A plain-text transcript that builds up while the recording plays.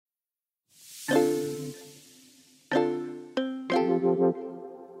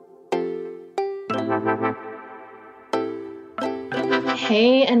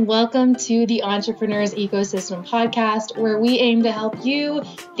Hey, and welcome to the Entrepreneur's Ecosystem podcast, where we aim to help you,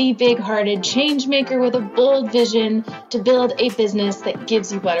 the big-hearted change maker with a bold vision, to build a business that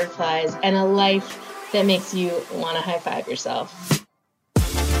gives you butterflies and a life that makes you want to high-five yourself.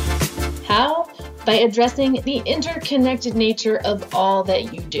 How? By addressing the interconnected nature of all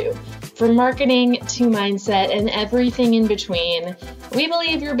that you do. From marketing to mindset and everything in between, we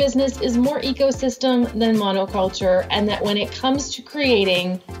believe your business is more ecosystem than monoculture, and that when it comes to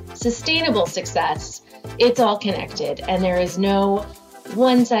creating sustainable success, it's all connected and there is no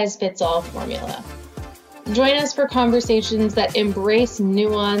one-size-fits-all formula. Join us for conversations that embrace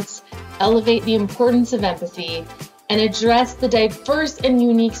nuance, elevate the importance of empathy, and address the diverse and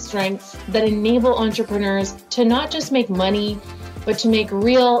unique strengths that enable entrepreneurs to not just make money, but to make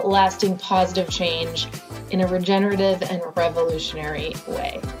real, lasting, positive change in a regenerative and revolutionary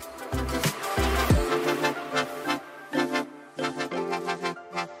way.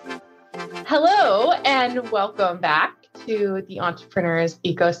 Hello, and welcome back to the Entrepreneur's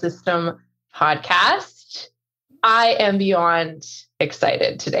Ecosystem podcast. I am beyond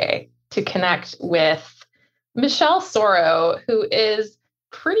excited today to connect with Michelle Sorro, who is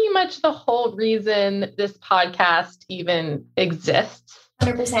pretty much the whole reason this podcast even exists.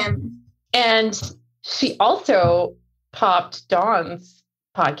 100%. And she also popped Dawn's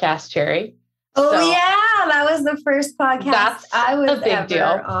podcast cherry. Oh, yeah. That was the first podcast I was ever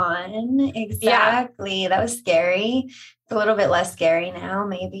deal. on. Exactly. Yeah. That was scary. It's a little bit less scary now,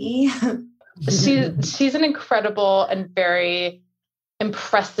 maybe. She's an incredible and very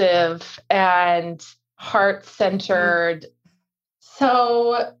impressive and heart-centered.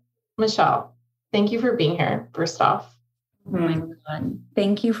 So, Michelle, thank you for being here, first off. Oh my God.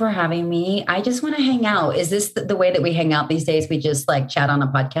 Thank you for having me. I just want to hang out. Is this the way that we hang out these days? We just like chat on a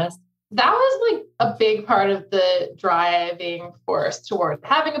podcast? That was like a big part of the driving force toward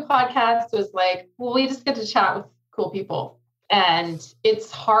having a podcast was like, well, we just get to chat with cool people. And it's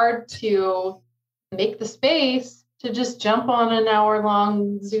hard to make the space to just jump on an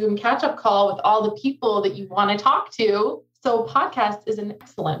hour-long Zoom catch-up call with all the people that you want to talk to. So podcast is an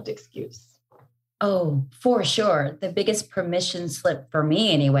excellent excuse. Oh, for sure. The biggest permission slip for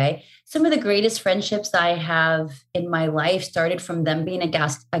me anyway. Some of the greatest friendships I have in my life started from them being a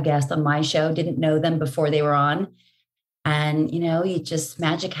guest on my show. Didn't know them before they were on. And,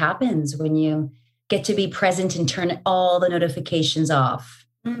 magic happens when you get to be present and turn all the notifications off.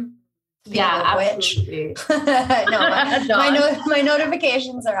 Absolutely. My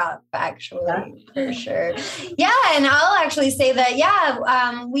notifications are up, actually, for sure. Yeah, and I'll actually say that,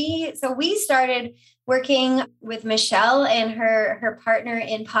 we started working with Michelle and her partner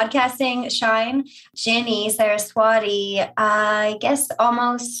in podcasting, Shine, Ginny Saraswati, I guess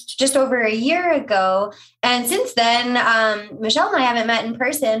almost just over a year ago. And since then, Michelle and I haven't met in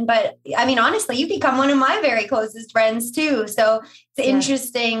person, but I mean, honestly, you've become one of my very closest friends too. So it's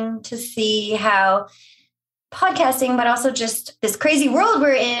interesting to see how podcasting, but also just this crazy world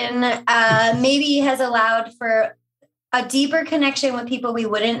we're in, maybe has allowed for a deeper connection with people we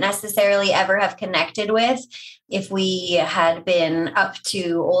wouldn't necessarily ever have connected with if we had been up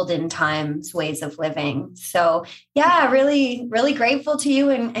to olden times ways of living. So yeah, really, really grateful to you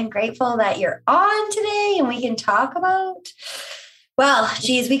and grateful that you're on today and we can talk about,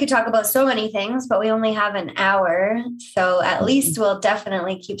 we could talk about so many things, but we only have an hour. So at least we'll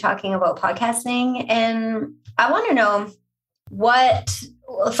definitely keep talking about podcasting. And I want to know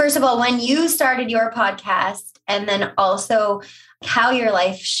first of all, when you started your podcast, and then also how your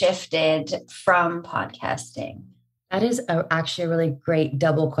life shifted from podcasting. That is actually a really great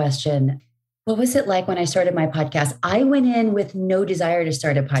double question. What was it like when I started my podcast? I went in with no desire to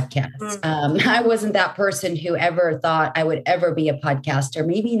start a podcast. I wasn't that person who ever thought I would ever be a podcaster,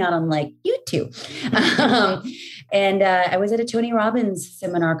 maybe not unlike you two. And I was at a Tony Robbins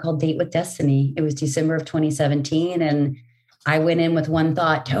seminar called Date with Destiny. It was December of 2017. And I went in with one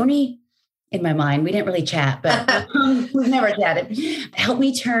thought, Tony, in my mind, we didn't really chat, but we've never chatted. Help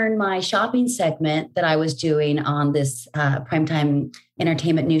me turn my shopping segment that I was doing on this primetime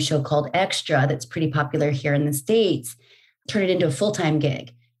entertainment news show called Extra, that's pretty popular here in the States, turn it into a full-time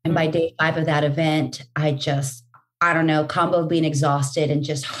gig. And by day 5 of that event, combo of being exhausted and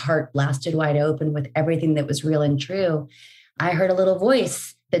just heart blasted wide open with everything that was real and true. I heard a little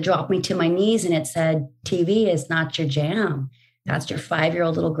voice that dropped me to my knees and it said, TV is not your jam. That's your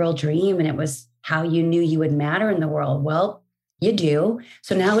 5-year-old little girl dream. And it was how you knew you would matter in the world. Well, you do.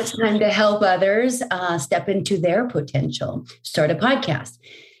 So now it's time to help others step into their potential, start a podcast.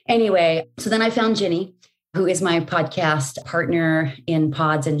 Anyway, so then I found Ginny who is my podcast partner in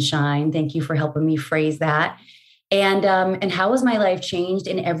Pods and Shine. Thank you for helping me phrase that. And how has my life changed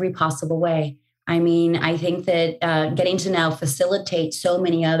in every possible way? I mean, I think that getting to now facilitate so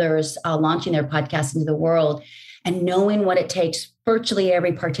many others launching their podcasts into the world and knowing what it takes, virtually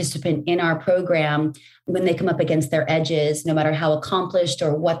every participant in our program, when they come up against their edges, no matter how accomplished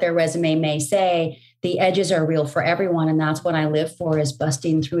or what their resume may say, the edges are real for everyone. And that's what I live for, is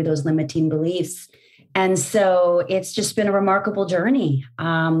busting through those limiting beliefs. And so it's just been a remarkable journey.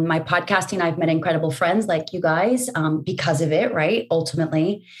 My podcasting, I've met incredible friends like you guys because of it, right?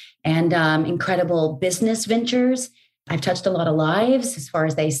 Ultimately, and incredible business ventures. I've touched a lot of lives as far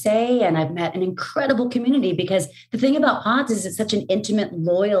as they say, and I've met an incredible community, because the thing about Pods is it's such an intimate,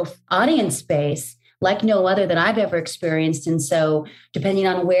 loyal audience base like no other that I've ever experienced. And so depending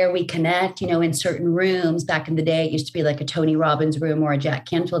on where we connect, in certain rooms, back in the day, it used to be like a Tony Robbins room or a Jack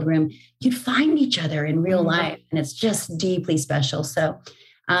Canfield room, you'd find each other in real life. And it's just deeply special. So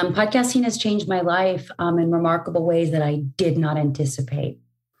podcasting has changed my life in remarkable ways that I did not anticipate.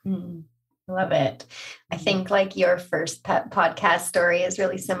 Love it. I think like your first podcast story is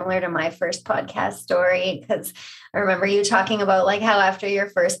really similar to my first podcast story, because I remember you talking about like how after your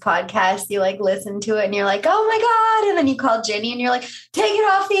first podcast, you like listen to it and you're like, oh my God. And then you call Ginny and you're like, take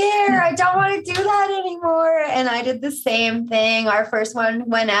it off the air. I don't want to do that anymore. And I did the same thing. Our first one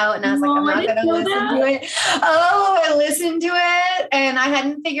went out and I was like, I'm not going to listen to it. Oh, I listened to it. And I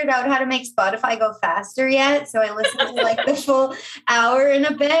hadn't figured out how to make Spotify go faster yet. So I listened to like the full hour and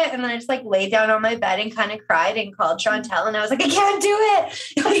a bit. And then I just like laid down on my bed and kind of cried and called Chantel. And I was like, I can't do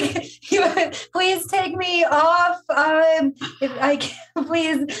it. Please take me off. If I can,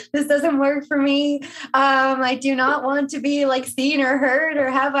 please, this doesn't work for me. I do not want to be like seen or heard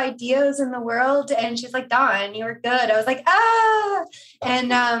or have ideas in the world. And she's like, Dawn, you were good. I was like,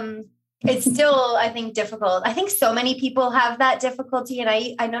 and it's still, I think, difficult. I think so many people have that difficulty. And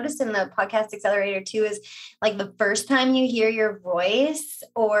I noticed in the podcast accelerator too, is like the first time you hear your voice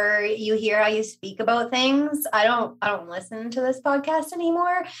or you hear how you speak about things, I don't listen to this podcast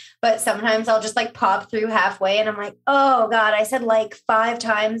anymore, but sometimes I'll just like pop through halfway and I'm like, oh God, I said like 5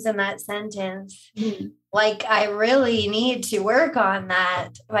 times in that sentence. Like I really need to work on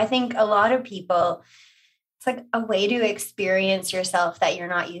that. I think a lot of people, it's like a way to experience yourself that you're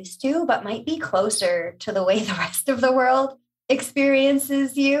not used to, but might be closer to the way the rest of the world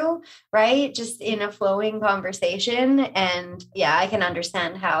experiences you, right? Just in a flowing conversation. And yeah, I can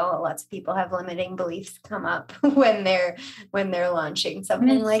understand how lots of people have limiting beliefs come up when they're launching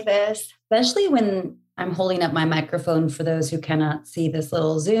something like this. Especially when I'm holding up my microphone for those who cannot see this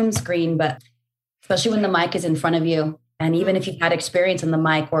little Zoom screen, but especially when the mic is in front of you. And even if you've had experience on the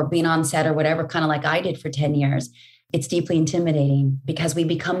mic or being on set or whatever, kind of like I did for 10 years, it's deeply intimidating because we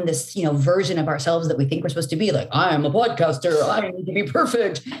become this, version of ourselves that we think we're supposed to be. Like, I am a podcaster. I need to be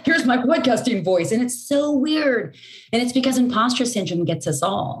perfect. Here's my podcasting voice. And it's so weird. And it's because imposter syndrome gets us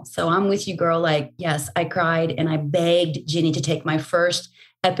all. So I'm with you, girl. Like, yes, I cried and I begged Ginny to take my first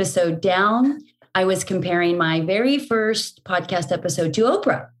episode down. I was comparing my very first podcast episode to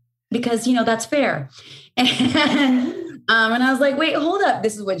Oprah because, that's fair. And I was like, wait, hold up.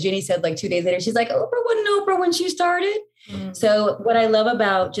 This is what Ginny said like 2 days later. She's like, Oprah wasn't Oprah when she started. So what I love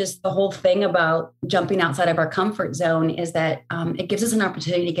about just the whole thing about jumping outside of our comfort zone is that it gives us an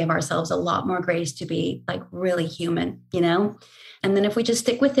opportunity to give ourselves a lot more grace to be like really human, And then if we just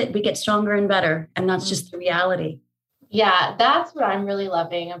stick with it, we get stronger and better. And that's just the reality. Yeah, that's what I'm really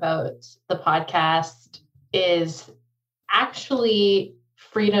loving about the podcast is actually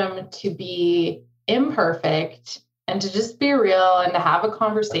freedom to be imperfect and to just be real and to have a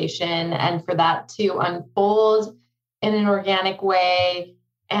conversation and for that to unfold in an organic way.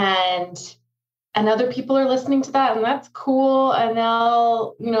 And other people are listening to that and that's cool. And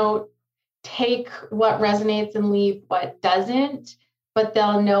they'll, take what resonates and leave what doesn't, but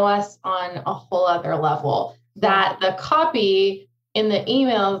they'll know us on a whole other level that the copy in the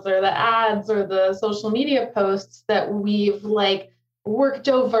emails or the ads or the social media posts that we've like worked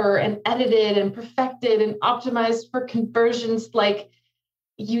over and edited and perfected and optimized for conversions, like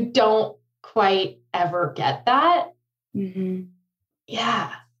you don't quite ever get that.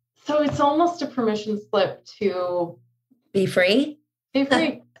 Yeah. So it's almost a permission slip to be free. Be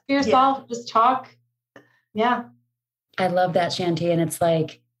free. Be yourself. Just talk. Yeah. I love that, Shanti. And it's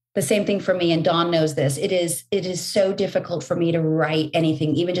like the same thing for me. And Dawn knows this. It is so difficult for me to write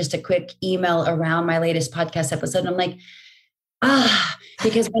anything, even just a quick email around my latest podcast episode. And I'm like,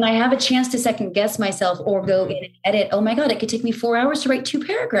 because when I have a chance to second guess myself or go in and edit, oh my God, it could take me 4 hours to write 2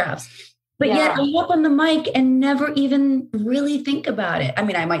 paragraphs. But yet I hop on the mic and never even really think about it. I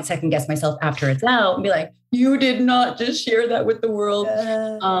mean, I might second guess myself after it's out and be like, you did not just share that with the world.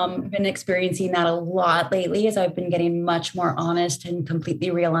 Been experiencing that a lot lately as I've been getting much more honest and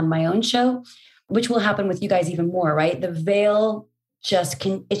completely real on my own show, which will happen with you guys even more, right? The veil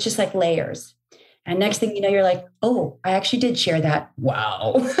it's just like layers. And next thing you know, you're like, oh, I actually did share that.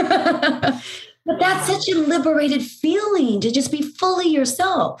 Wow. But that's such a liberated feeling to just be fully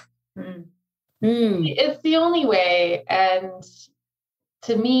yourself. It's the only way. And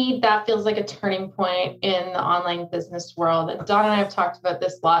to me, that feels like a turning point in the online business world. And Dawn and I have talked about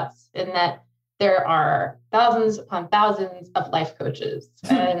this lots, in that there are thousands upon thousands of life coaches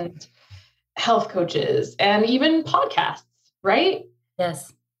and health coaches and even podcasts, right?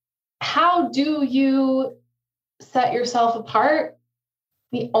 Yes. How do you set yourself apart?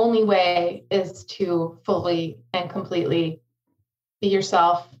 The only way is to fully and completely be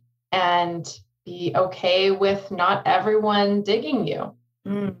yourself and be okay with not everyone digging you.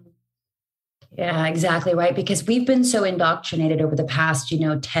 Yeah, exactly right. Because we've been so indoctrinated over the past,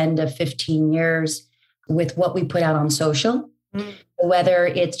 10 to 15 years with what we put out on social, whether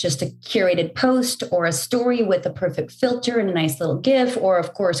it's just a curated post or a story with a perfect filter and a nice little GIF, or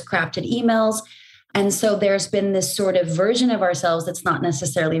of course, crafted emails. And so there's been this sort of version of ourselves that's not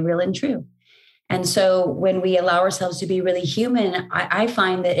necessarily real and true. And so when we allow ourselves to be really human, I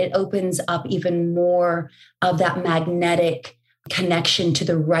find that it opens up even more of that magnetic connection to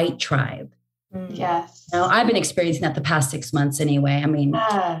the right tribe. Yes. Now, I've been experiencing that the past 6 months anyway. I mean,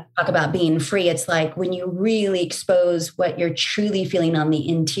 talk about being free. It's like when you really expose what you're truly feeling on the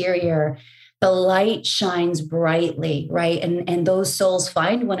interior, the light shines brightly, right? And those souls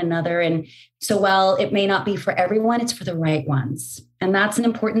find one another. And so while it may not be for everyone, it's for the right ones. And that's an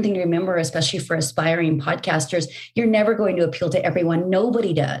important thing to remember, especially for aspiring podcasters. You're never going to appeal to everyone.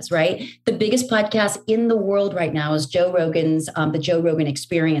 Nobody does, right? The biggest podcast in the world right now is Joe Rogan's, the Joe Rogan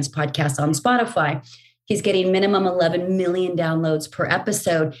Experience podcast on Spotify. He's getting minimum 11 million downloads per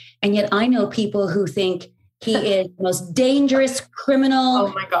episode. And yet I know people who think he is the most dangerous criminal. Oh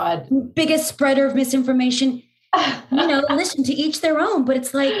my God. Biggest spreader of misinformation. Listen, to each their own. But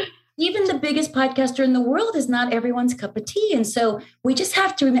it's like, even the biggest podcaster in the world is not everyone's cup of tea. And so we just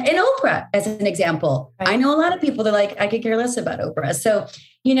have to remember, and Oprah, as an example, right. I know a lot of people that are like, I could care less about Oprah. So,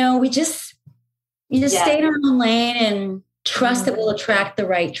 you just stay in our own lane and trust that we'll attract the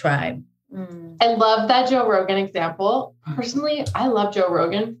right tribe. I love that Joe Rogan example. Personally, I love Joe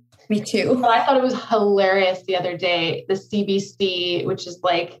Rogan. Me too. But I thought it was hilarious the other day. The CBC, which is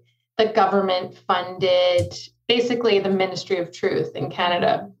like the government funded, basically the Ministry of Truth in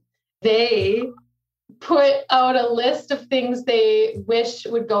Canada, they put out a list of things they wish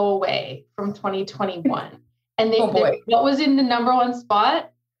would go away from 2021. And what was in the number one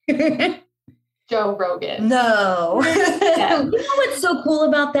spot? Joe Rogan. No. Yeah. You know what's so cool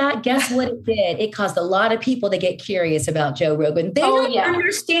about that? Guess what it did? It caused a lot of people to get curious about Joe Rogan. They don't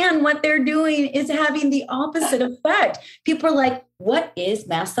understand what they're doing is having the opposite effect. People are like, what is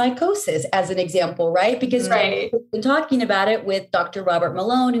mass psychosis, as an example, right? Because we've been talking about it with Dr. Robert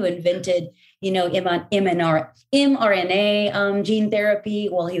Malone, who invented, mRNA gene therapy.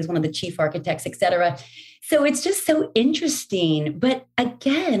 Well, he was one of the chief architects, et cetera. So it's just so interesting. But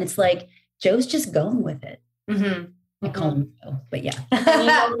again, it's like, Joe's just going with it. I call him Joe, but yeah.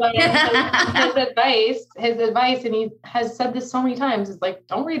 His advice, and he has said this so many times, is like,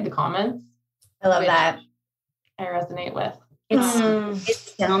 don't read the comments. I love that. I resonate with. It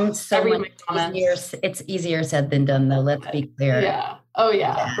sounds so much easier. It's easier said than done, though. Let's be clear. Yeah. Oh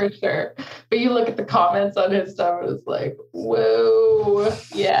yeah, for sure. But you look at the comments on his stuff, and it's like, whoa,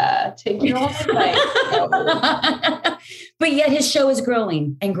 yeah, take your own advice. But yet his show is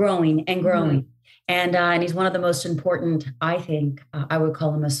growing and growing and growing. And he's one of the most important, I think, I would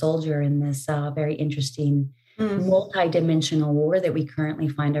call him a soldier in this very interesting multi-dimensional war that we currently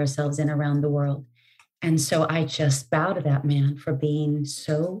find ourselves in around the world. And so I just bow to that man for being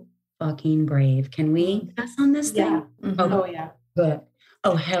so fucking brave. Can we pass on this thing? Oh, yeah. Good.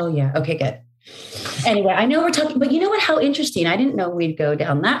 Oh, hell yeah. Okay, good. Anyway, I know we're talking, but you know what? How interesting. I didn't know we'd go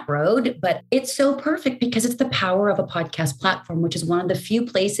down that road, but it's so perfect because it's the power of a podcast platform, which is one of the few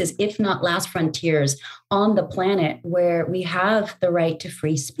places, if not last frontiers on the planet, where we have the right to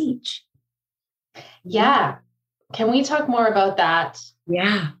free speech. Yeah. Can we talk more about that?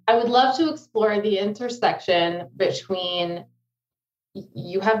 Yeah. I would love to explore the intersection between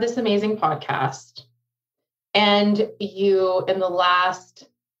you have this amazing podcast and you, in the last,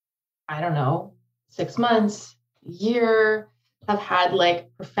 6 months, year, have had like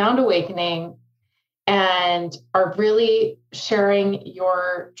profound awakening and are really sharing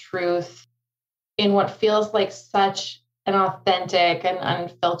your truth in what feels like such an authentic and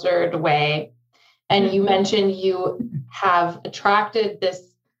unfiltered way. And you mentioned you have attracted this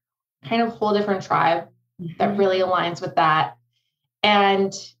kind of whole different tribe that really aligns with that.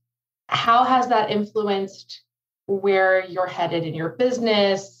 And how has that influenced where you're headed in your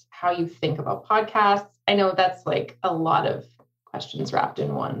business, how you think about podcasts? I know that's like a lot of questions wrapped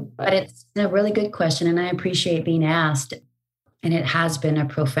in one, but it's a really good question. And I appreciate being asked. And it has been a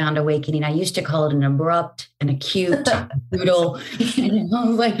profound awakening. I used to call it an abrupt, an acute, brutal. And I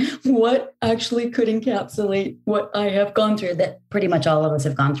was like, what actually could encapsulate what I have gone through that pretty much all of us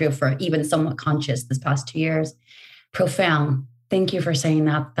have gone through for even somewhat conscious this past 2 years? Profound. Thank you for saying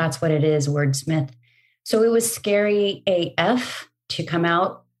that. That's what it is, wordsmith. So it was scary AF to come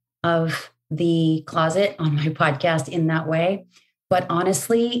out of the closet on my podcast in that way. But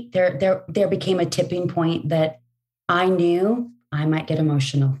honestly, there became a tipping point that I knew I might get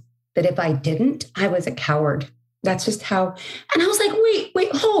emotional, that if I didn't, I was a coward. That's just how. And I was like,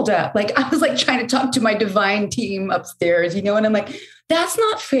 wait, hold up. Like, I was like trying to talk to my divine team upstairs, and I'm like, that's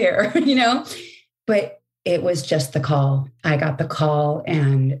not fair, but it was just the call. I got the call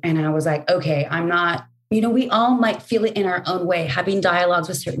and I was like, okay, I'm not, we all might feel it in our own way, having dialogues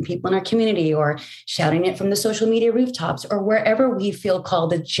with certain people in our community or shouting it from the social media rooftops or wherever we feel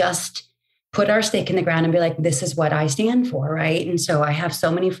called to just put our stake in the ground and be like, this is what I stand for, right? And so I have so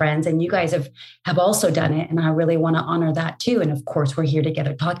many friends, and you guys have also done it, and I really want to honor that too. And of course, we're here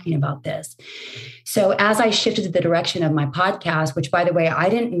together talking about this. So as I shifted to the direction of my podcast, which by the way, I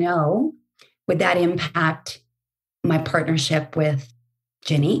didn't know, would that impact my partnership with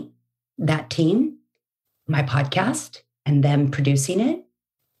Jenny, that team, my podcast, and them producing it,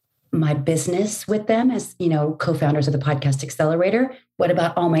 my business with them as, co-founders of the Podcast Accelerator. What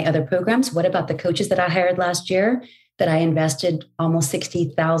about all my other programs? What about the coaches that I hired last year that I invested almost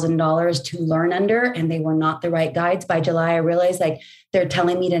 $60,000 to learn under, and they were not the right guides? By July, I realized they're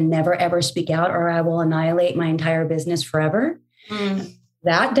telling me to never, ever speak out or I will annihilate my entire business forever.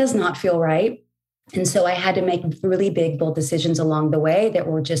 That does not feel right. And so I had to make really big, bold decisions along the way that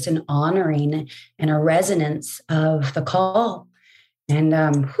were just an honoring and a resonance of the call. And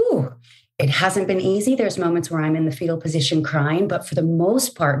it hasn't been easy. There's moments where I'm in the fetal position crying, but for the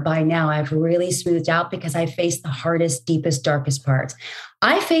most part, by now, I've really smoothed out because I faced the hardest, deepest, darkest parts.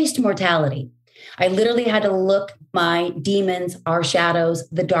 I faced mortality. I literally had to look my demons, our shadows,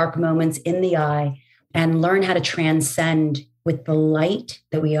 the dark moments in the eye and learn how to transcend with the light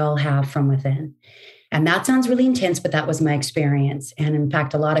that we all have from within. And that sounds really intense, but that was my experience. And in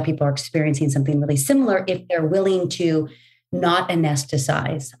fact, a lot of people are experiencing something really similar if they're willing to not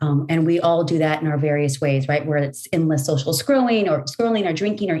anesthetize. And we all do that in our various ways, right? Where it's endless social scrolling or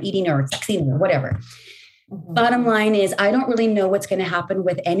drinking or eating or sexing or whatever. Mm-hmm. Bottom line is, I don't really know what's going to happen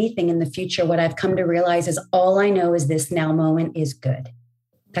with anything in the future. What I've come to realize is all I know is this now moment is good.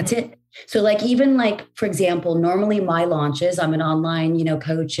 That's it. So for example, normally my launches, I'm an online,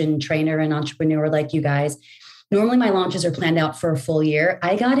 coach and trainer and entrepreneur like you guys. Normally my launches are planned out for a full year.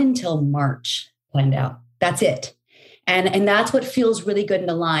 I got until March planned out. That's it. And that's what feels really good and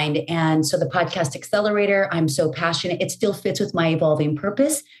aligned. And so the Podcast Accelerator, I'm so passionate. It still fits with my evolving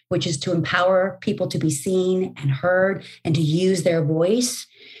purpose, which is to empower people to be seen and heard and to use their voice.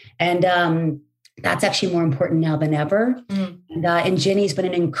 And that's actually more important now than ever. And Jenny's been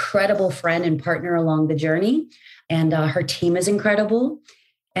an incredible friend and partner along the journey. And her team is incredible.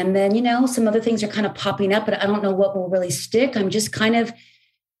 And then, some other things are kind of popping up, but I don't know what will really stick. I'm just kind of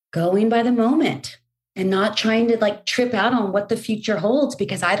going by the moment and not trying to trip out on what the future holds,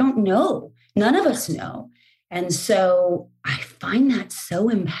 because I don't know. None of us know. And so I find that so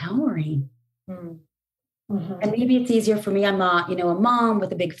empowering. Mm-hmm. And maybe it's easier for me. I'm not, a mom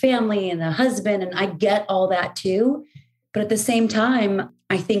with a big family and a husband, and I get all that too. But at the same time,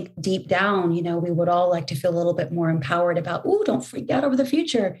 I think deep down, we would all like to feel a little bit more empowered about, don't freak out over the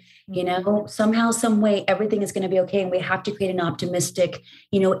future. Somehow, some way, everything is going to be okay. And we have to create an optimistic,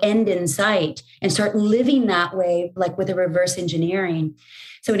 end in sight and start living that way, like with a reverse engineering.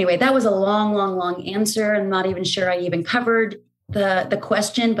 So anyway, that was a long, long, long answer. I'm not even sure I even covered the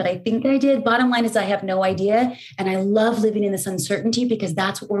question, but I think I did. Bottom line is I have no idea. And I love living in this uncertainty because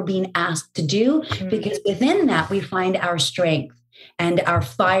that's what we're being asked to do. Because within that, we find our strength and our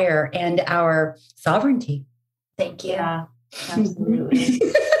fire and our sovereignty. Thank you. Yeah, absolutely.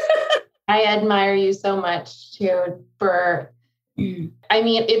 I admire you so much too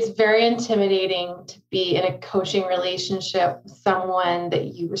it's very intimidating to be in a coaching relationship with someone that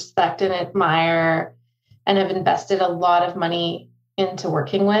you respect and admire and have invested a lot of money into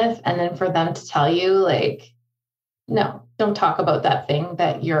working with. And then for them to tell you no, don't talk about that thing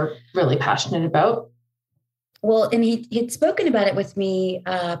that you're really passionate about. Well, and he'd spoken about it with me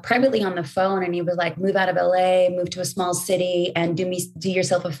privately on the phone, and he was like, move out of LA, move to a small city, and do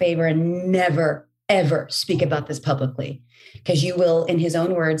yourself a favor and never, ever speak about this publicly, because you will, in his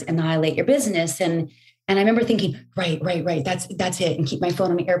own words, annihilate your business. And I remember thinking, right. That's it. And keep my phone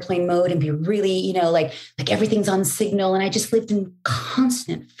on airplane mode and be really, like everything's on signal. And I just lived in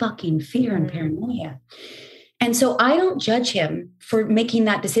constant fucking fear and paranoia. And so I don't judge him for making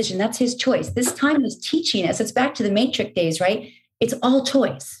that decision. That's his choice. This time is teaching us. It's back to the Matrix days, right? It's all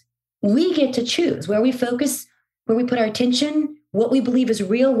choice. We get to choose where we focus, where we put our attention, what we believe is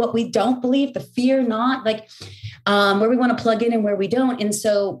real, what we don't believe, the fear not, where we want to plug in and where we don't. And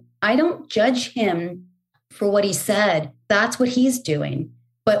so I don't judge him for what he said. That's what he's doing.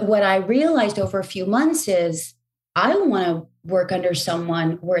 But what I realized over a few months is I want to work under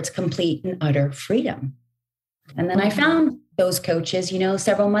someone where it's complete and utter freedom. And then I found those coaches,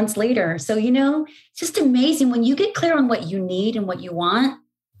 several months later. So, it's just amazing when you get clear on what you need and what you want.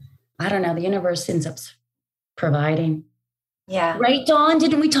 I don't know, the universe ends up providing. Yeah. Right, Dawn?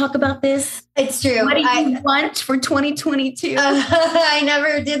 Didn't we talk about this? It's true. What do you want for 2022? I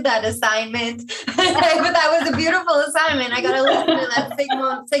never did that assignment, but that was a beautiful assignment. I got to listen to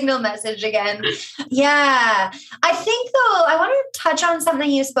that signal message again. Yeah. I think though, I want to touch on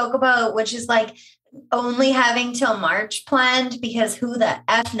something you spoke about, which is only having till March planned, because who the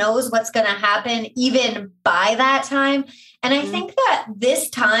F knows what's going to happen even by that time. And I think that this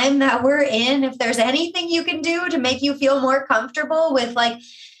time that we're in, if there's anything you can do to make you feel more comfortable with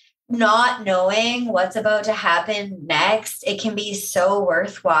not knowing what's about to happen next, it can be so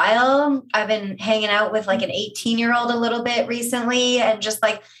worthwhile. I've been hanging out with an 18-year-old a little bit recently, and just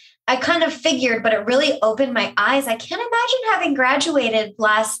I kind of figured, but it really opened my eyes. I can't imagine having graduated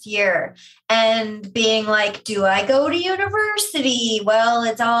last year and being do I go to university? Well,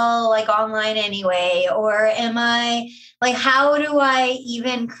 it's all online anyway. Or am I how do I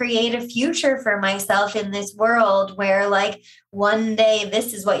even create a future for myself in this world where one day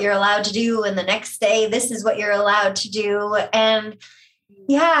this is what you're allowed to do, and the next day this is what you're allowed to do. And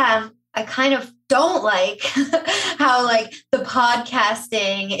yeah, I kind of don't like how the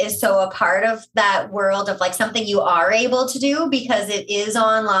podcasting is so a part of that world of something you are able to do because it is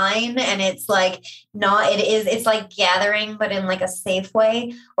online, and it's it's gathering, but in a safe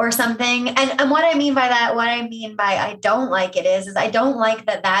way or something. And what I mean by that, I don't like it is I don't like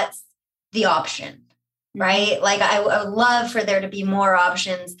that that's the option. Right? I would love for there to be more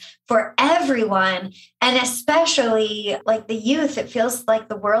options for everyone. And especially the youth, it feels like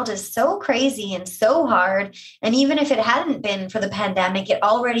the world is so crazy and so hard. And even if it hadn't been for the pandemic, it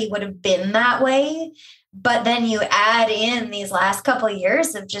already would have been that way. But then you add in these last couple of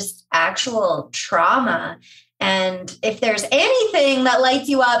years of just actual trauma. And if there's anything that lights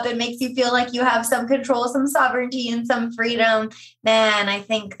you up and makes you feel like you have some control, some sovereignty, and some freedom, man, I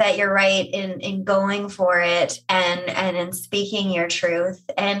think that you're right in going for it and in speaking your truth.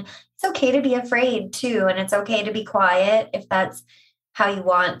 And it's okay to be afraid too. And it's okay to be quiet if that's how you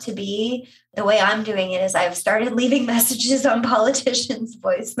want to be. The way I'm doing it is I've started leaving messages on politicians'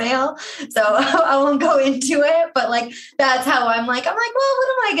 voicemail. So I won't go into it, but that's how I'm well, what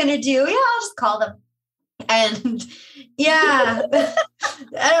am I going to do? Yeah, I'll just call them. And yeah,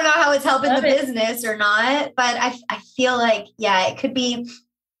 I don't know how it's helping the business or not, but I feel it could be,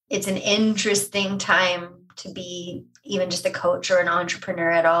 it's an interesting time to be even just a coach or an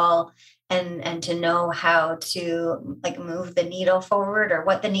entrepreneur at all. And to know how to move the needle forward, or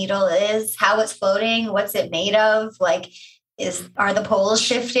what the needle is, how it's floating, what's it made of? Are the poles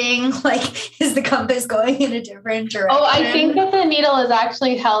shifting? Is the compass going in a different direction? Oh, I think that the needle is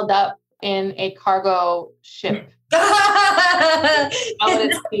actually held up in a cargo ship. Out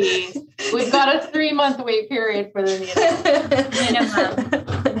at sea. We've got a 3-month wait period for the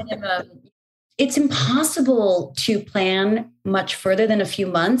needle. Minimum. It's impossible to plan much further than a few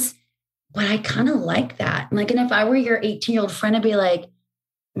months, but I kind of like that. And if I were your 18-year-old friend, I'd be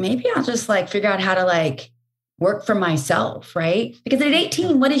maybe I'll just figure out how to work for myself, right? Because at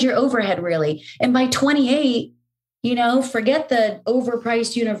 18, what is your overhead really? And by 28, forget the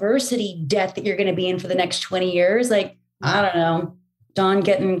overpriced university debt that you're going to be in for the next 20 years. I don't know, Dawn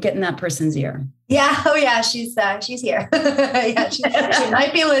getting that person's ear. Yeah. Oh yeah. She's here. Yeah. She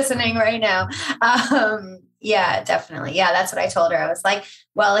might be listening right now. Yeah, definitely. Yeah, that's what I told her. I was like,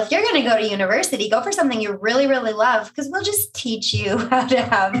 well, if you're going to go to university, go for something you really, really love, because we'll just teach you how to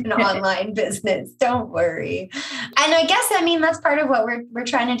have an online business. Don't worry. And I guess, I mean, that's part of what we're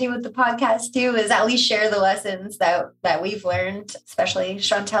trying to do with the podcast too, is at least share the lessons that we've learned, especially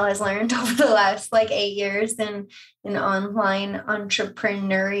Chantel has learned over the last like 8 years in online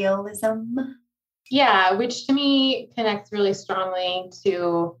entrepreneurialism. Yeah, which to me connects really strongly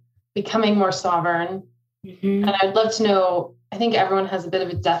to becoming more sovereign. Mm-hmm. And I'd love to know, I think everyone has a bit of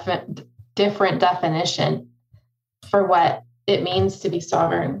a different definition for what it means to be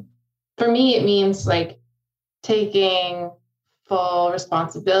sovereign. For me, it means like taking full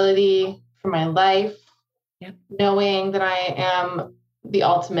responsibility for my life, knowing that I am the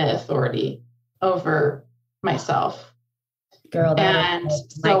ultimate authority over myself. Girl, and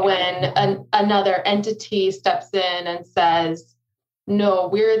so when another entity steps in and says, no,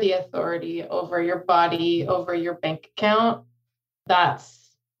 we're the authority over your body, over your bank account,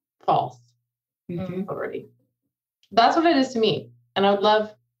 that's false authority. That's what it is to me. And I would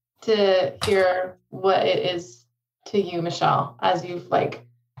love to hear what it is to you, Michelle, as you've like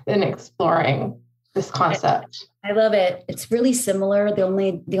been exploring this concept. I love it. It's really similar. The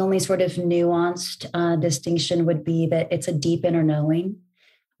only sort of nuanced distinction would be that it's a deep inner knowing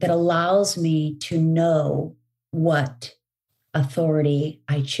that allows me to know what authority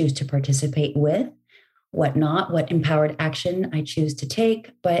I choose to participate with, what not, what empowered action I choose to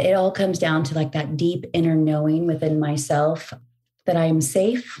take. But it all comes down to like that deep inner knowing within myself that I am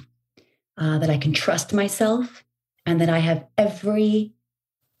safe, that I can trust myself, and that I have every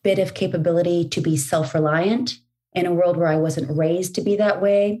bit of capability to be self-reliant in a world where I wasn't raised to be that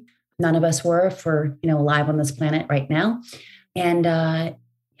way. None of us were, if we're, alive on this planet right now. And I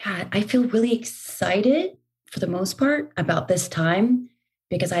feel really excited for the most part about this time,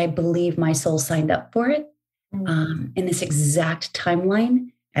 because I believe my soul signed up for it in this exact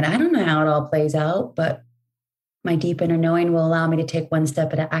timeline. And I don't know how it all plays out, but my deep inner knowing will allow me to take one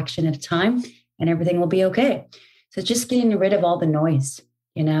step at action at a time, and everything will be okay. So just getting rid of all the noise.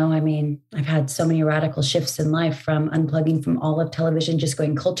 I've had so many radical shifts in life, from unplugging from all of television, just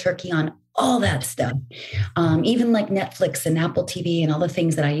going cold turkey on all that stuff. Even like Netflix and Apple TV and all the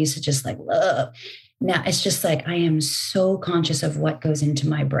things that I used to just like love. Now it's just like, I am so conscious of what goes into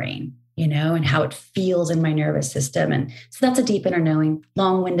my brain, and how it feels in my nervous system. And so that's a deep inner knowing,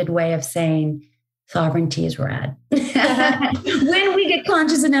 long-winded way of saying sovereignty is rad. When we get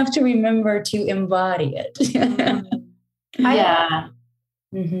conscious enough to remember to embody it. Yeah.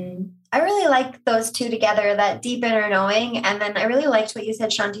 Mm-hmm. I really like those two together, that deep inner knowing. And then I really liked what you said,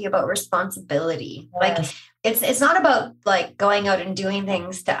 Shanti, about responsibility. Yes. Like it's not about like going out and doing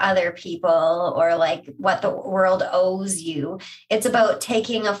things to other people or like what the world owes you. It's about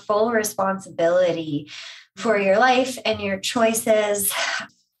taking a full responsibility for your life and your choices,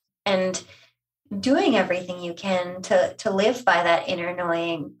 and doing everything you can to live by that inner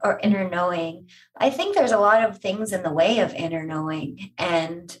knowing. I think there's a lot of things in the way of inner knowing,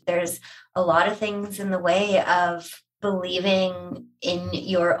 and there's a lot of things in the way of believing in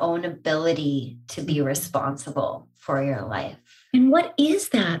your own ability to be responsible for your life. And what is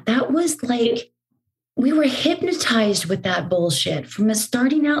that? That was like, we were hypnotized with that bullshit from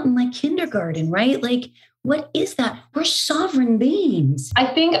starting out in like kindergarten, right? Like, what is that? We're sovereign beings. I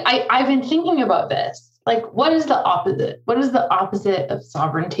think I've been thinking about this. Like, what is the opposite? What is the opposite of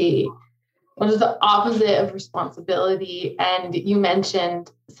sovereignty? What is the opposite of responsibility? And you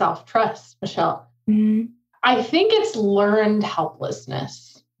mentioned self-trust, Michelle. Mm-hmm. I think it's learned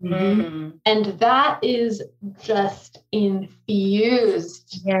helplessness. Mm-hmm. And that is just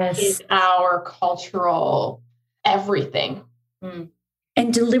infused in our cultural everything. Mm.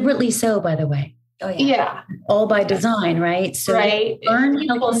 And deliberately so, by the way. Oh, yeah. All by design, right? So learn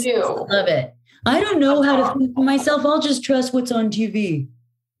helplessness. Love it. I don't know how to think for myself. I'll just trust what's on TV.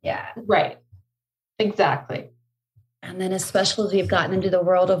 Yeah. Right. Exactly. And then especially as we've gotten into the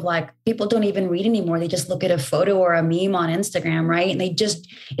world of like, people don't even read anymore. They just look at a photo or a meme on Instagram, right? And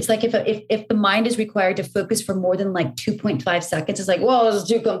it's like if the mind is required to focus for more than like 2.5 seconds, it's like, whoa, this is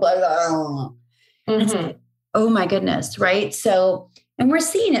too complex. I don't know. Mm-hmm. Like, oh my goodness, right? So, and we're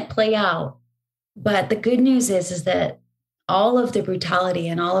seeing it play out. But the good news is that all of the brutality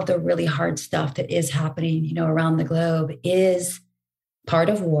and all of the really hard stuff that is happening, around the globe is part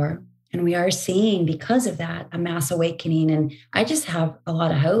of war. And we are seeing, because of that, a mass awakening. And I just have a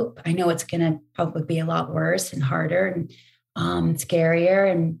lot of hope. I know it's going to probably be a lot worse and harder and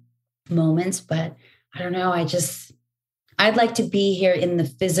scarier and moments, but I don't know. I'd like to be here in the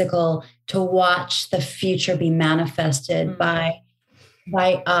physical to watch the future be manifested by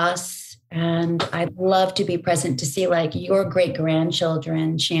us And I'd love to be present to see like your great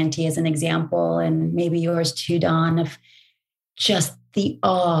grandchildren, Shanti as an example, and maybe yours too, Dawn, of just the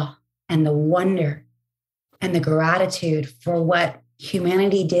awe and the wonder and the gratitude for what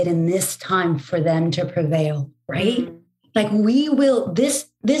humanity did in this time for them to prevail, right? Mm-hmm. Like we will, this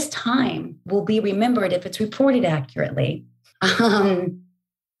time will be remembered if it's reported accurately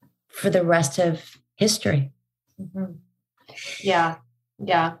for the rest of history. Mm-hmm. Yeah.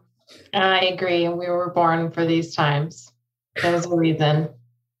 I agree. We were born for these times. There's a reason.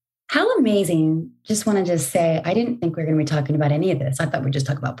 How amazing. Just wanted to say, I didn't think we were going to be talking about any of this. I thought we'd just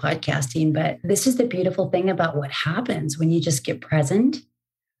talk about podcasting, but this is the beautiful thing about what happens when you just get present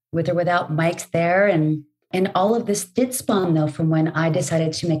with or without mics there. And all of this did spawn though from when I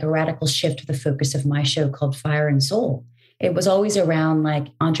decided to make a radical shift to the focus of my show called Fire and Soul. It was always around like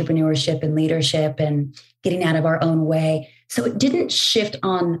entrepreneurship and leadership and getting out of our own way. So it didn't shift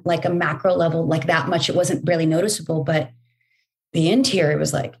on like a macro level like that much. It wasn't really noticeable, but the interior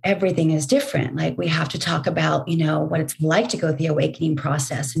was like, everything is different. Like we have to talk about, what it's like to go through the awakening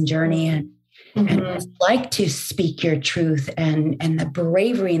process and journey and what it's like to speak your truth and the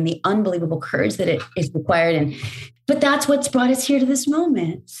bravery and the unbelievable courage that it is required. But that's what's brought us here to this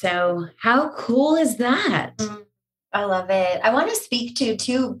moment. So how cool is that? I love it. I want to speak to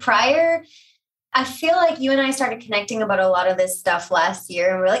too, I feel like you and I started connecting about a lot of this stuff last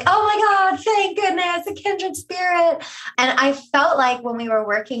year and we're like, oh my God, thank goodness, a kindred spirit. And I felt like when we were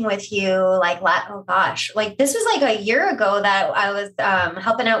working with you, like, oh gosh, like this was like a year ago that I was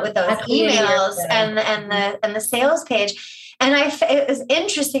helping out with those emails and the sales page. And it was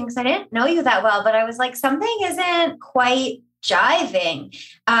interesting because I didn't know you that well, but I was like, something isn't quite jiving.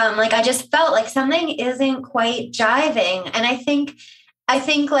 Like I just felt like something isn't quite jiving. And I think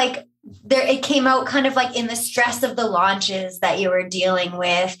like, it came out kind of like in the stress of the launches that you were dealing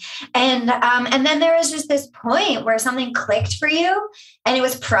with. And then there was just this point where something clicked for you. And it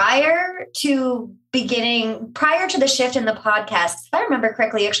was prior to the shift in the podcast. If I remember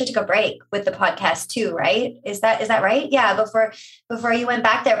correctly, you actually took a break with the podcast too, right? Is that right? Yeah. Before you went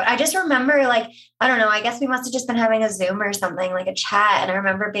back there. But I just remember like, I don't know, I guess we must've just been having a Zoom or something, like a chat. And I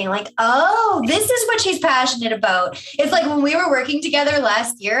remember being like, oh, this is what she's passionate about. It's like when we were working together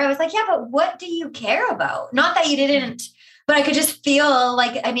last year, I was like, yeah, but what do you care about? Not that you didn't, but I could just feel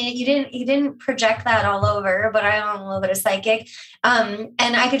like, I mean, you didn't project that all over, but I'm a little bit of psychic. And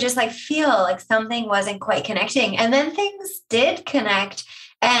I could just like feel like something wasn't quite connecting. And then things did connect.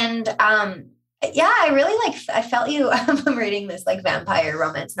 And yeah, I felt you. I'm reading this like vampire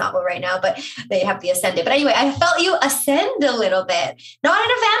romance novel right now, but they have the ascendant. But anyway, I felt you ascend a little bit, not in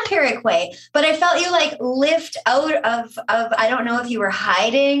a vampiric way, but I felt you like lift out of, I don't know if you were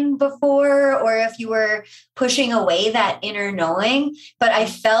hiding before or if you were pushing away that inner knowing, but I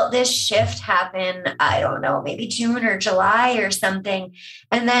felt this shift happen. I don't know, maybe June or July or something.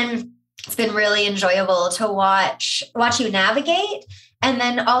 And then it's been really enjoyable to watch you navigate. And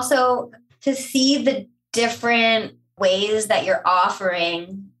then also to see the different ways that your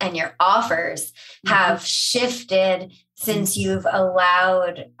offering and your offers have shifted since you've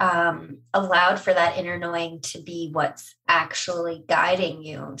allowed for that inner knowing to be what's actually guiding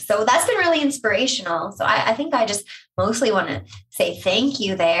you. So that's been really inspirational. So I think I just mostly want to say thank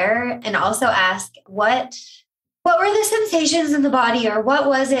you there and also ask what were the sensations in the body, or what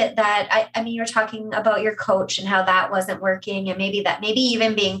was it that I mean, you're talking about your coach and how that wasn't working, and maybe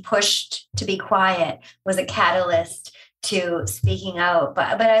even being pushed to be quiet was a catalyst to speaking out.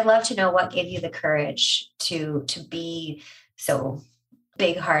 But I'd love to know what gave you the courage to be so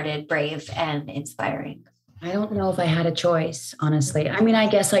big-hearted, brave, and inspiring. I don't know if I had a choice, honestly. I mean, I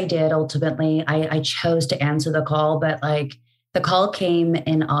guess I did. Ultimately, I chose to answer the call, but like the call came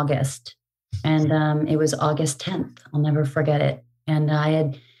in August. And it was August 10th. I'll never forget it. And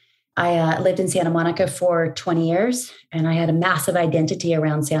I lived in Santa Monica for 20 years, and I had a massive identity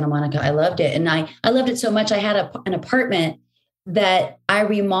around Santa Monica. I loved it. And I loved it so much. I had an apartment that I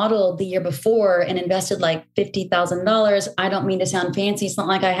remodeled the year before and invested like $50,000. I don't mean to sound fancy. It's not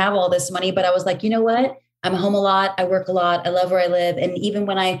like I have all this money, but I was like, you know what? I'm home a lot. I work a lot. I love where I live. And even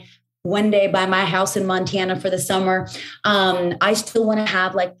when I one day buy my house in Montana for the summer, I still want to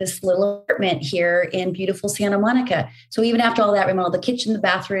have like this little apartment here in beautiful Santa Monica. So even after all that, remodel the kitchen, the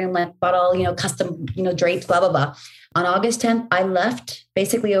bathroom, like bought all, custom, drapes, blah, blah, blah. On August 10th, I left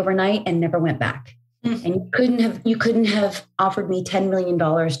basically overnight and never went back. Mm-hmm. And you couldn't have offered me $10 million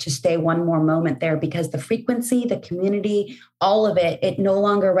to stay one more moment there, because the frequency, the community, all of it no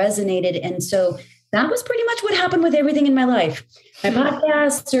longer resonated. And so that was pretty much what happened with everything in my life. My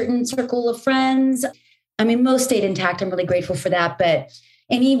podcast, certain circle of friends. I mean, most stayed intact. I'm really grateful for that. But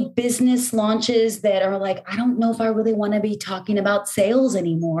Any business launches that are like, I don't know if I really want to be talking about sales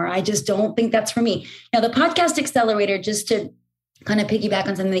anymore. I just don't think that's for me. Now, the podcast accelerator, just to kind of piggyback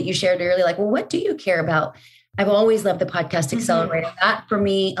on something that you shared earlier, like, well, what do you care about? I've always loved the podcast accelerator. That for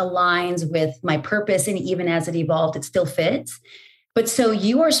me aligns with my purpose. And even as it evolved, it still fits. But so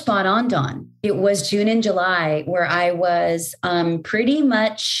you are spot on, Dawn. It was June and July where I was pretty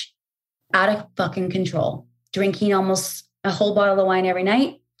much out of fucking control, drinking almost a whole bottle of wine every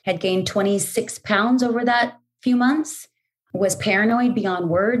night, had gained 26 pounds over that few months, was paranoid beyond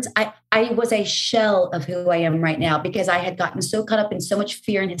words. I was a shell of who I am right now because I had gotten so caught up in so much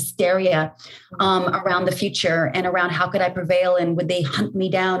fear and hysteria around the future and around how could I prevail and would they hunt me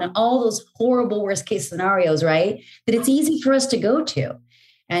down and all those horrible worst case scenarios, right? That it's easy for us to go to.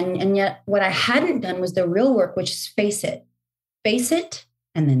 And yet what I hadn't done was the real work, which is face it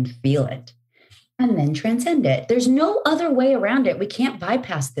and then feel it. And then transcend it. There's no other way around it. We can't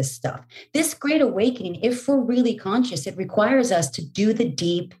bypass this stuff. This great awakening, if we're really conscious, it requires us to do the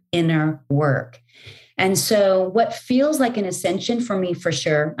deep inner work. And so what feels like an ascension for me, for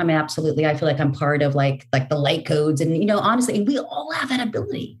sure. I mean, absolutely. I feel like I'm part of like the light codes. And, honestly, we all have that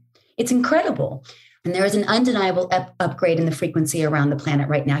ability. It's incredible. And there is an undeniable upgrade in the frequency around the planet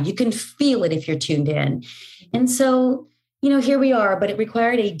right now. You can feel it if you're tuned in. And so here we are, but it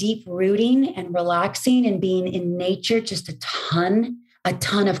required a deep rooting and relaxing and being in nature, just a ton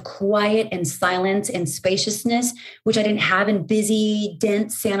of quiet and silence and spaciousness, which I didn't have in busy,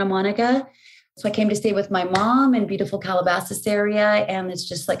 dense Santa Monica. So I came to stay with my mom in beautiful Calabasas area. And it's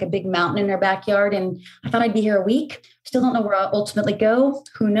just like a big mountain in their backyard. And I thought I'd be here a week. Still don't know where I'll ultimately go.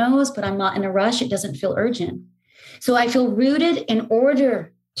 Who knows? But I'm not in a rush. It doesn't feel urgent. So I feel rooted in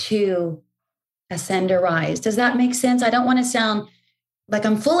order to ascend or rise. Does that make sense? I don't want to sound like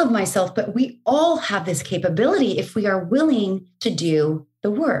I'm full of myself, but we all have this capability if we are willing to do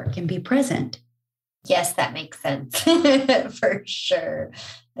the work and be present. Yes, that makes sense. For sure.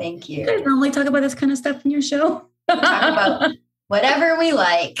 Thank you. You guys normally talk about this kind of stuff in your show? Talk about whatever we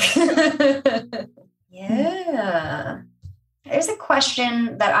like. Yeah. There's a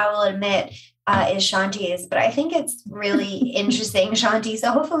question that I will admit is Shanti's, but I think it's really interesting, Shanti.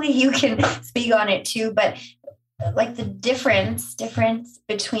 So hopefully you can speak on it too. But like the difference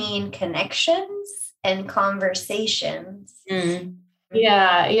between connections and conversations. Mm.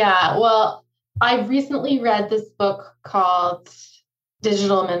 Yeah. Well, I recently read this book called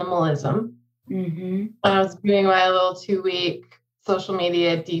Digital Minimalism. Mm-hmm. I was doing my little 2-week social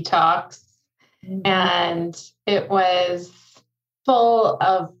media detox, and it was full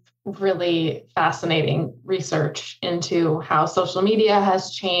of really fascinating research into how social media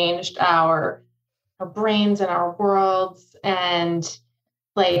has changed our brains and our worlds, and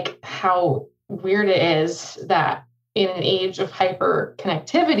like how weird it is that in an age of hyper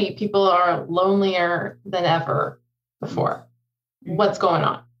connectivity, people are lonelier than ever before. What's going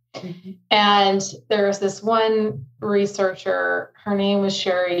on? Mm-hmm. And there was this one researcher, her name was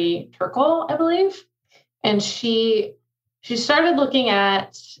Sherry Turkle, I believe. And she started looking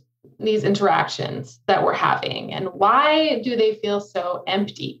at these interactions that we're having and why do they feel so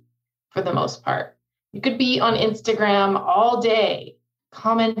empty for the most part. You could be on Instagram all day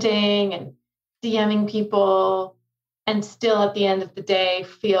commenting and DMing people and still at the end of the day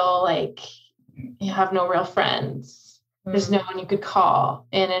feel like you have no real friends. There's no one you could call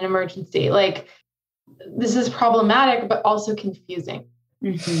in an emergency. Like, this is problematic, but also confusing.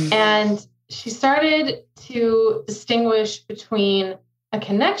 Mm-hmm. And she started to distinguish between a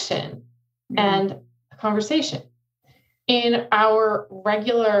connection and a conversation. In our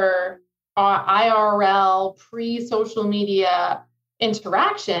regular IRL pre-social media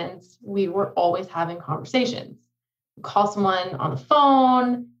interactions, we were always having conversations. You call someone on the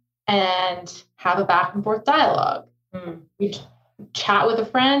phone and have a back and forth dialogue. You chat with a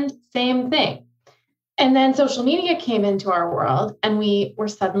friend, same thing. And then social media came into our world and we were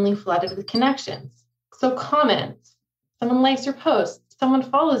suddenly flooded with connections. So comments, someone likes your post, someone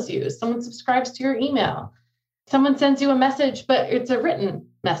follows you, someone subscribes to your email, someone sends you a message, but it's a written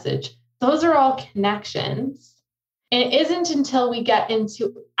message. Those are all connections. And it isn't until we get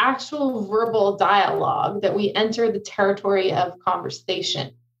into actual verbal dialogue that we enter the territory of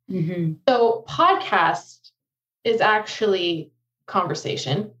conversation. Mm-hmm. So podcast is actually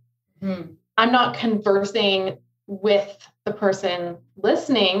conversation. Mm-hmm. I'm not conversing with the person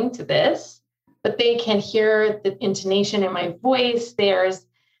listening to this, but they can hear the intonation in my voice. There's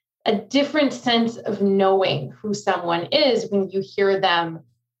a different sense of knowing who someone is when you hear them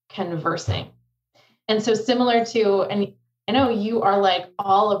conversing. And so similar to, and I know you are like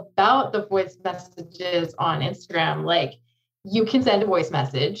all about the voice messages on Instagram, like you can send a voice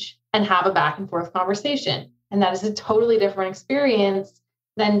message and have a back and forth conversation. And that is a totally different experience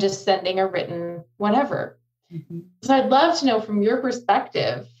than just sending a written whatever. Mm-hmm. So I'd love to know from your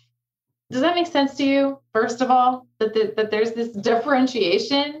perspective, does that make sense to you? First of all, that there's this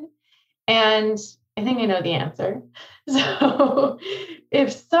differentiation, and I think I know the answer. So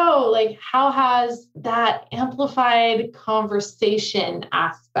if so, like, how has that amplified conversation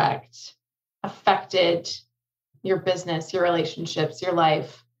aspect affected your business, your relationships, your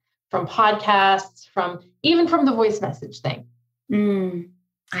life, from podcasts, even from the voice message thing?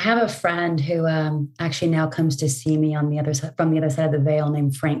 I have a friend who actually now comes to see me on the other side, from the other side of the veil,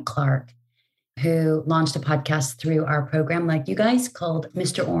 named Frank Clark, who launched a podcast through our program, like you guys, called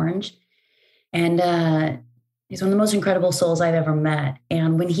Mr. Orange. And he's one of the most incredible souls I've ever met.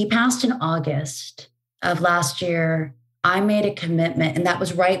 And when he passed in August of last year, I made a commitment. And that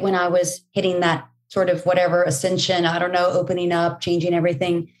was right when I was hitting that sort of whatever ascension, I don't know, opening up, changing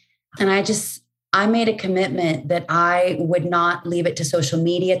everything. And I made a commitment that I would not leave it to social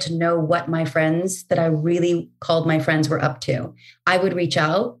media to know what my friends that I really called my friends were up to. I would reach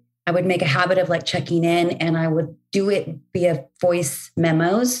out. I would make a habit of like checking in, and I would do it via voice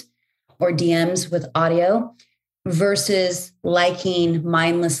memos or DMs with audio versus liking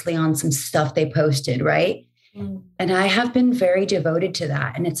mindlessly on some stuff they posted, right? And I have been very devoted to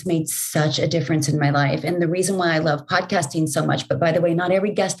that. And it's made such a difference in my life. And the reason why I love podcasting so much, but by the way, not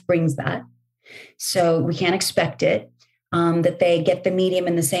every guest brings that. So we can't expect it, that they get the medium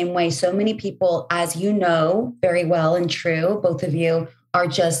in the same way. So many people, as you know very well and true, both of you, are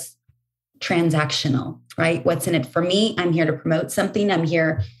just transactional, right? What's in it for me? I'm here to promote something. I'm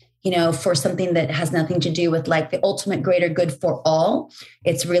here, for something that has nothing to do with like the ultimate greater good for all.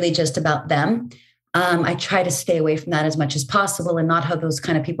 It's really just about them. I try to stay away from that as much as possible and not have those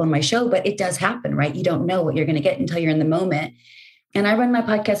kind of people on my show, but it does happen, right? You don't know what you're going to get until you're in the moment. And I run my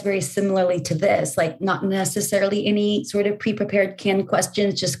podcast very similarly to this, like not necessarily any sort of pre-prepared canned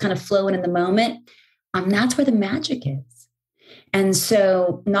questions, just kind of flowing in the moment. That's where the magic is. And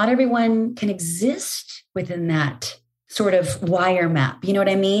so not everyone can exist within that sort of wire map. You know what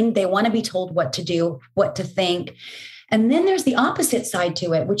I mean? They want to be told what to do, what to think. And then there's the opposite side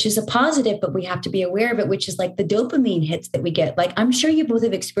to it, which is a positive, but we have to be aware of it, which is like the dopamine hits that we get. Like, I'm sure you both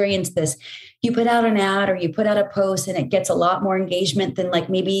have experienced this. You put out an ad or you put out a post and it gets a lot more engagement than like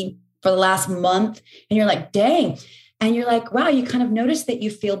maybe for the last month. And you're like, dang. And you're like, wow, you kind of notice that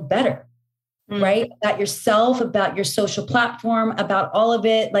you feel better, right? About yourself, about your social platform, about all of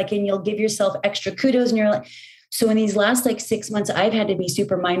it. Like, and you'll give yourself extra kudos. And you're like, so in these last like 6 months, I've had to be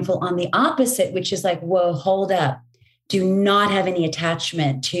super mindful on the opposite, which is like, whoa, hold up. Do not have any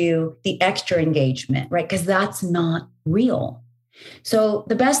attachment to the extra engagement, right? Because that's not real. So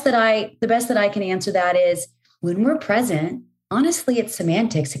the best that I can answer that is when we're present, honestly, it's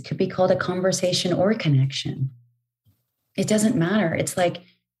semantics. It could be called a conversation or a connection. It doesn't matter. It's like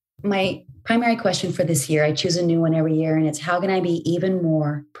my primary question for this year, I choose a new one every year, and it's how can I be even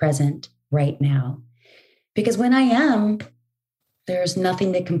more present right now? Because when I am, there's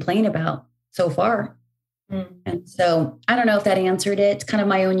nothing to complain about so far. And so I don't know if that answered it. It's kind of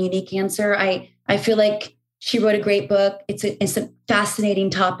my own unique answer. I feel like she wrote a great book. It's a fascinating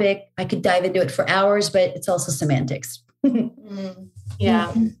topic. I could dive into it for hours, but it's also semantics.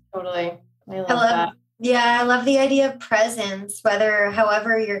 Yeah, totally. I love that. Yeah, I love the idea of presence,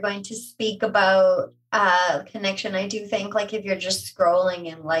 however you're going to speak about connection. I do think like if you're just scrolling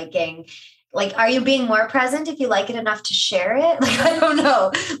and liking, like, are you being more present if you like it enough to share it? Like, I don't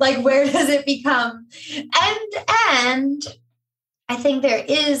know. Like, where does it become? And I think there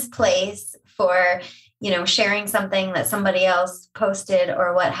is place for, sharing something that somebody else posted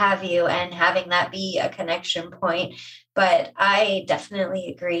or what have you, and having that be a connection point. But I definitely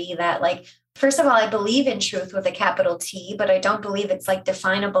agree that, like, first of all, I believe in truth with a capital T, but I don't believe it's like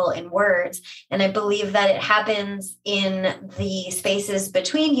definable in words. And I believe that it happens in the spaces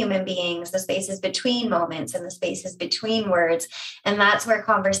between human beings, the spaces between moments, and the spaces between words. And that's where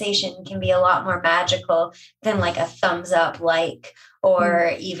conversation can be a lot more magical than like a thumbs up like,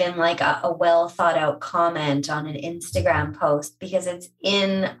 or even like a well thought out comment on an Instagram post, because it's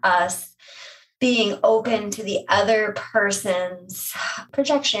in us being open to the other person's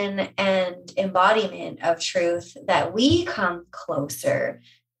projection and embodiment of truth that we come closer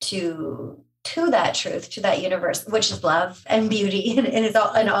to that truth, to that universe, which is love and beauty, and it's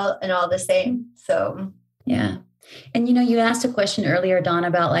all the same. So yeah. And you asked a question earlier, Dawn,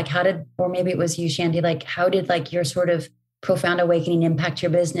 about like or maybe it was you, Shandy, like how did like your sort of profound awakening impact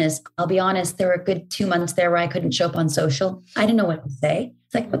your business? I'll be honest, there were a good 2 months there where I couldn't show up on social. I didn't know what to say.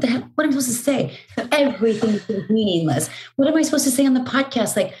 It's like, what the heck? What am I supposed to say? Everything was meaningless. What am I supposed to say on the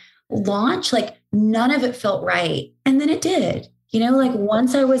podcast? Like launch, like none of it felt right. And then it did, like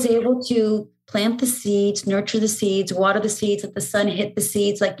once I was able to plant the seeds, nurture the seeds, water the seeds, let the sun hit the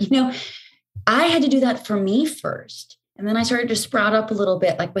seeds. Like, I had to do that for me first. And then I started to sprout up a little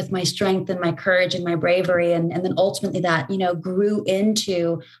bit, like with my strength and my courage and my bravery. And then ultimately that, grew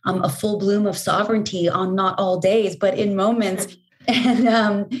into a full bloom of sovereignty on not all days, but in moments.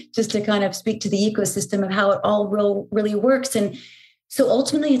 And just to kind of speak to the ecosystem of how it all really works. And so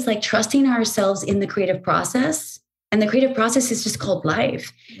ultimately it's like trusting ourselves in the creative process. And the creative process is just called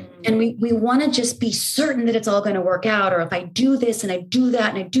life. And we want to just be certain that it's all going to work out. Or if I do this and I do that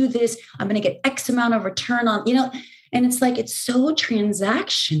and I do this, I'm going to get X amount of return on, and it's like, it's so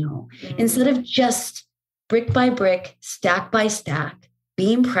transactional instead of just brick by brick, stack by stack,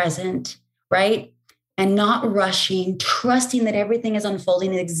 being present, right? And not rushing, trusting that everything is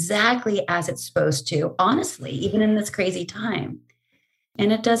unfolding exactly as it's supposed to, honestly, even in this crazy time.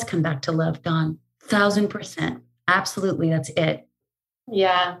 And it does come back to love, Dawn, 1,000%. Absolutely. That's it.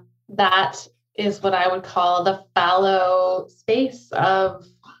 Yeah. That is what I would call the fallow space of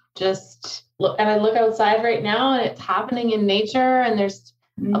just look. And I look outside right now and it's happening in nature and there's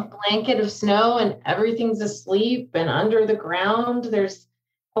a blanket of snow and everything's asleep and under the ground. There's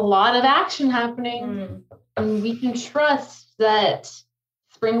a lot of action happening and we can trust that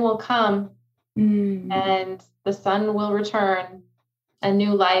spring will come and the sun will return. A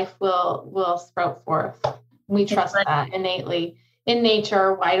new life will sprout forth. We trust that innately in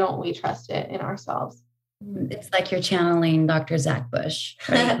nature. Why don't we trust it in ourselves? It's like you're channeling Dr. Zach Bush.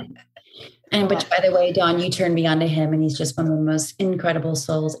 Right? And which, by the way, Dawn, you turned me on to him, and he's just one of the most incredible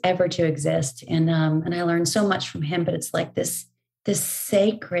souls ever to exist. And I learned so much from him. But it's like this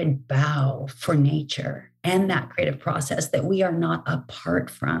sacred bow for nature and that creative process that we are not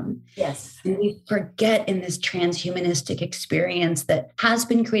apart from. Yes. And we forget in this transhumanistic experience that has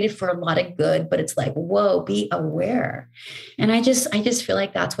been created for a lot of good, but it's like, whoa, be aware. And I just feel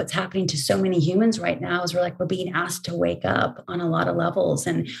like that's what's happening to so many humans right now is we're being asked to wake up on a lot of levels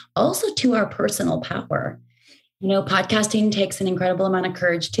and also to our personal power. Podcasting takes an incredible amount of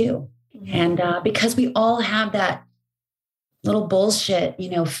courage too. And because we all have that little bullshit,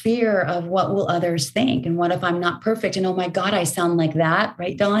 fear of what will others think. And what if I'm not perfect? And oh my God, I sound like that.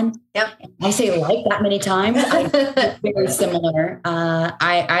 Right, Dawn? Yep. I say like that many times. Very similar.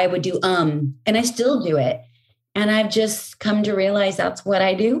 I would do, and I still do it. And I've just come to realize that's what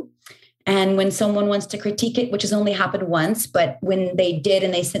I do. And when someone wants to critique it, which has only happened once, but when they did,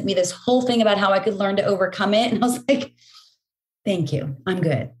 and they sent me this whole thing about how I could learn to overcome it. And I was like, thank you. I'm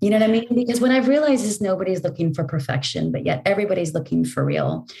good. You know what I mean? Because what I've realized is nobody's looking for perfection, but yet everybody's looking for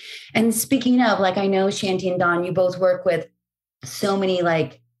real. And speaking of, I know Shanti and Dawn, you both work with so many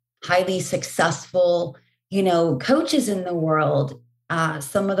highly successful, coaches in the world,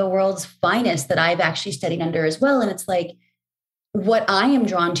 some of the world's finest that I've actually studied under as well. And it's like, what I am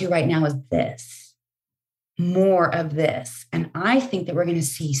drawn to right now is this. More of this. And I think that we're going to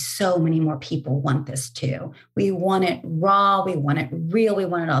see so many more people want this too. We want it raw. We want it real. We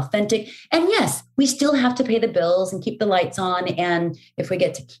want it authentic. And yes, we still have to pay the bills and keep the lights on. And if we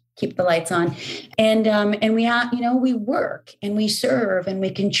get to keep the lights on and we have, we work and we serve and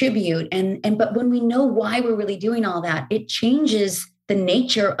we contribute. But when we know why we're really doing all that, it changes the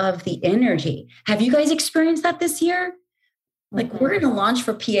nature of the energy. Have you guys experienced that this year? We're going to launch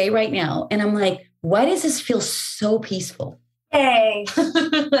for PA right now. And I'm like, why does this feel so peaceful? Hey,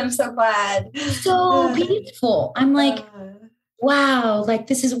 I'm so glad. So peaceful. I'm like, wow, we're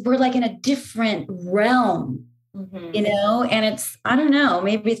in a different realm, and it's, I don't know,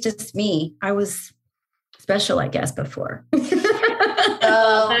 maybe it's just me. I was special, I guess, before.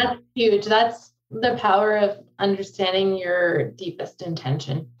 That's huge. That's the power of understanding your deepest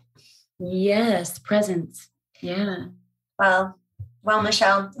intention. Yes. Presence. Yeah. Well,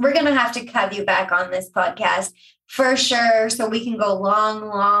 Michelle, we're going to have to have you back on this podcast for sure. So we can go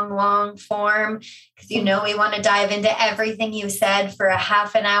long form because, we want to dive into everything you said for a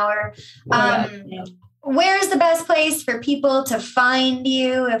half an hour. Where's the best place for people to find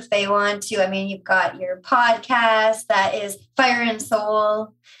you if they want to? I mean, you've got your podcast that is Fire and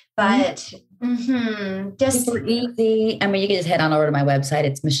Soul, but just super easy. I mean, you can just head on over to my website.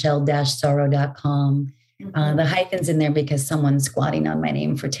 It's michelle-sorro.com. The hyphen's in there because someone's squatting on my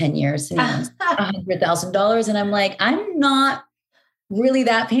name for 10 years and $100,000. And I'm like, I'm not really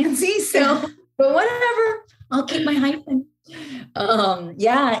that fancy. So, but whatever, I'll keep my hyphen.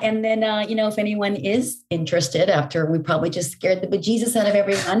 Yeah. And then, if anyone is interested, after we probably just scared the bejesus out of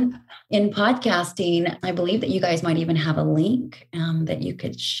everyone in podcasting, I believe that you guys might even have a link that you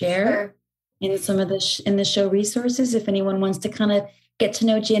could share in some of in the show resources. If anyone wants to kind of get to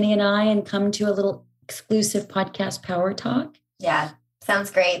know Jenny and I and come to a little exclusive podcast power talk. Yeah.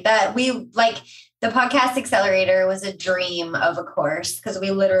 Sounds great. That we like the podcast accelerator was a dream of a course because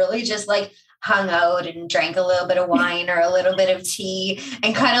we literally just like hung out and drank a little bit of wine or a little bit of tea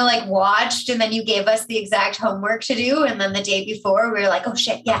and kind of like watched. And then you gave us the exact homework to do. And then the day before we were like, oh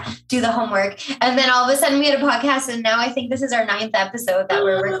shit, yeah, do the homework. And then all of a sudden we had a podcast. And now I think this is our 9th episode that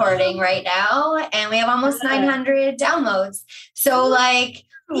we're recording right now. And we have almost 900 downloads. So like,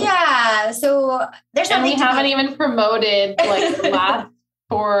 yeah. So there's something. And we haven't even promoted like the last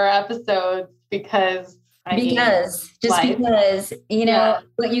 4 episodes because what you guys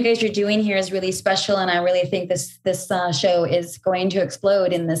are doing here is really special. And I really think this show is going to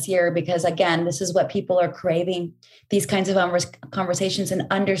explode in this year because, again, this is what people are craving, these kinds of conversations and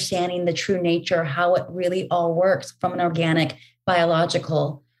understanding the true nature, how it really all works from an organic,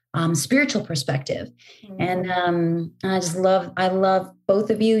 biological, spiritual perspective. Mm-hmm. And I love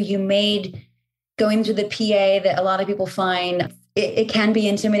both of you. You made going through the PA that a lot of people find it can be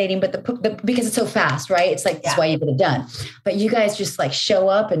intimidating, but because it's so fast, right? It's like, that's why you get it done. But you guys just like show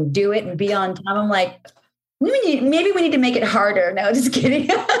up and do it and be on time. I'm like, maybe we need to make it harder. No, just kidding.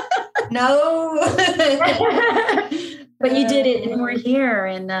 No. But you did it and we're here.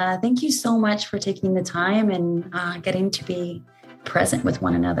 And thank you so much for taking the time and getting to be present with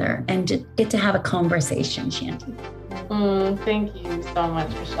one another and to get to have a conversation, Shanti. Thank you so much,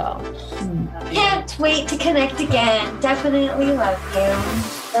 Michelle. Can't wait to connect again. Definitely love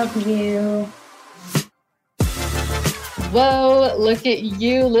you. Love you. Whoa, look at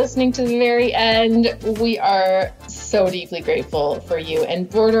you listening to the very end. We are so deeply grateful for you and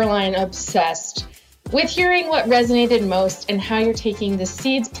borderline obsessed with hearing what resonated most and how you're taking the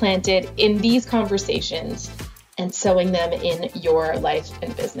seeds planted in these conversations and sowing them in your life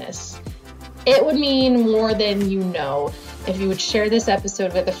and business. It would mean more than you know if you would share this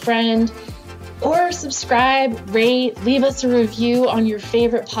episode with a friend or subscribe, rate, leave us a review on your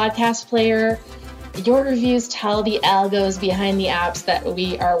favorite podcast player. Your reviews tell the algos behind the apps that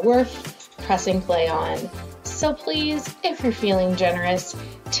we are worth pressing play on. So please, if you're feeling generous,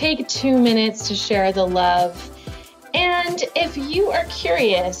 take 2 minutes to share the love. And if you are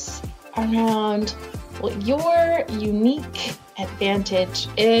curious around what your unique advantage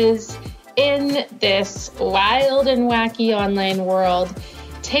is in this wild and wacky online world,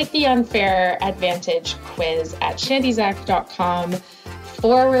 take the Unfair Advantage quiz at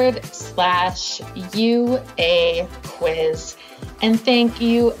shantyzach.com/UA quiz. And thank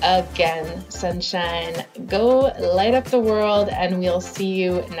you again, sunshine. Go light up the world, and we'll see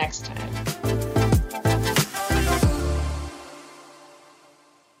you next time.